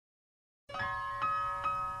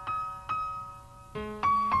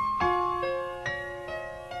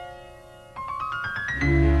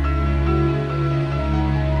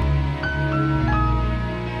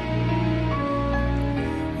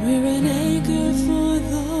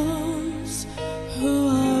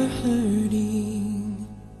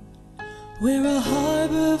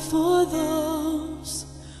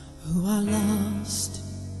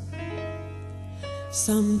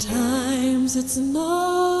Sometimes it's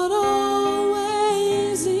not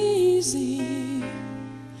always easy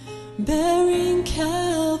bearing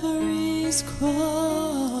Calvary's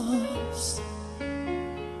cross.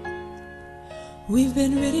 We've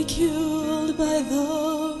been ridiculed by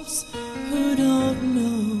those who don't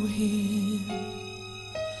know Him,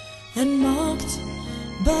 and mocked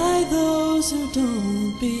by those who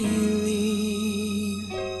don't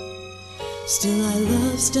believe. Still I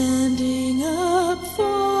love standing up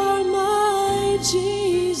for my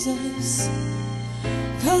Jesus,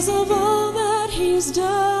 'cause of all that He's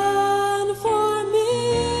done for me.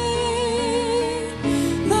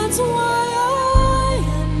 That's why I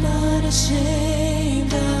am not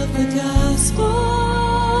ashamed of the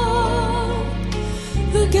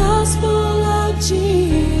gospel of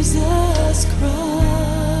Jesus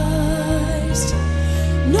Christ.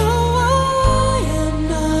 No, I am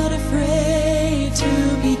not afraid to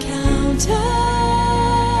be counted,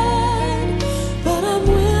 but I'm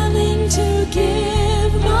willing to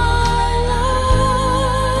give my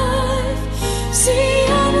life. See,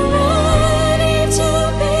 I'm ready to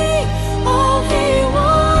be all He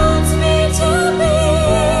wants me to be.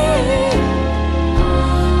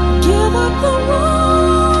 Give up the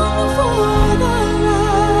wrong for the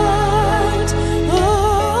right.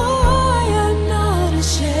 Oh, I am not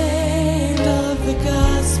ashamed of the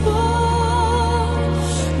gospel.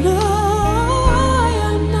 No, I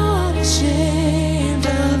am not ashamed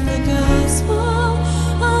of the gospel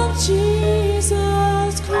of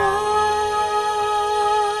Jesus Christ.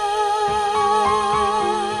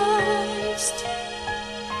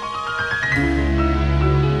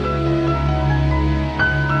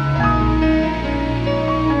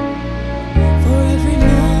 For every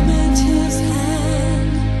moment His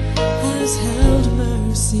hand has held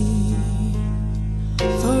mercy,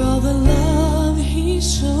 for all the love He's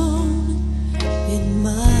shown in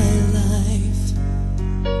my life.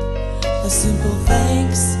 A simple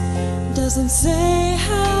thanks doesn't say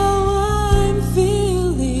how I'm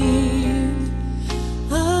feeling.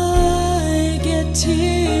 I get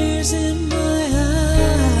tears in my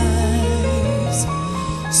eyes.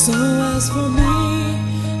 So as for me,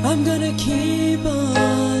 I'm gonna keep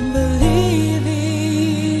on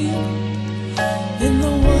believing in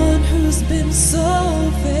the one who's been so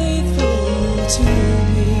faithful to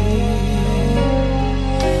me.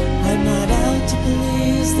 I'm not out to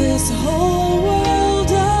please this whole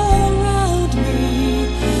world around me.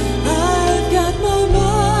 I've got my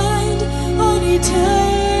mind on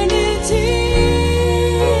eternity.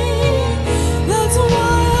 That's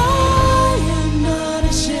why I am not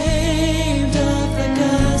ashamed of the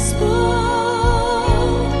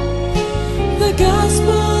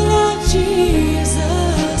gospel of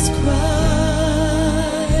Jesus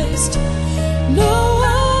Christ. No, I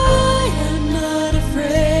am not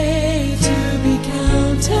afraid to be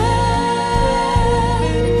counted,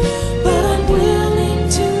 but I'm willing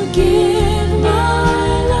to give my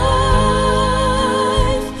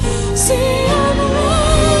life. See, I'm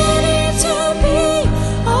ready to be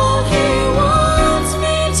all He wants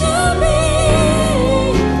me to be.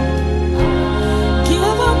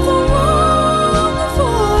 Give up the wrong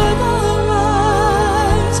for the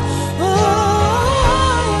right. Oh, I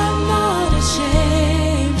am not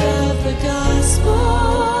ashamed of the gospel.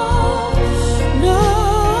 No,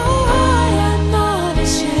 I am not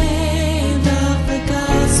ashamed of the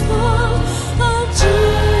gospel of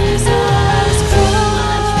Jesus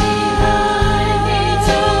Christ.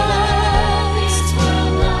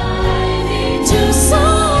 To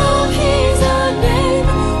some He's a name,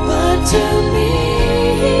 but to me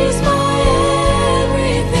He's my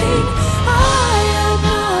everything. I am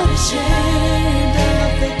not ashamed of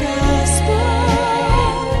the gospel.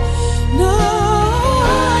 No, I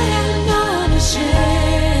am not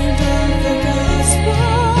ashamed of the gospel.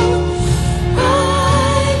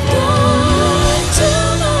 I've got too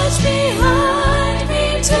much behind me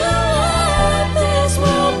to let this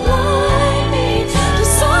world blind me. To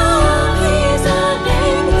some He's a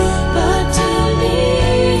name, but to me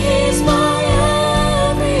He's my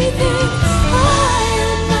everything. I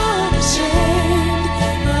am not ashamed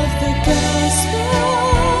of the gospel.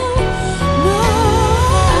 No,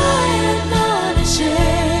 I am not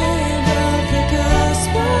ashamed of the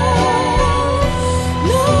gospel.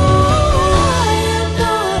 No, I am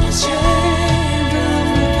not ashamed of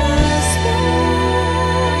the gospel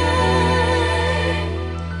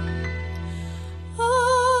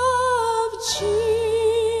of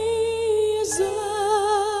Jesus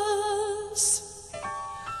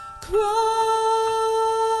Christ.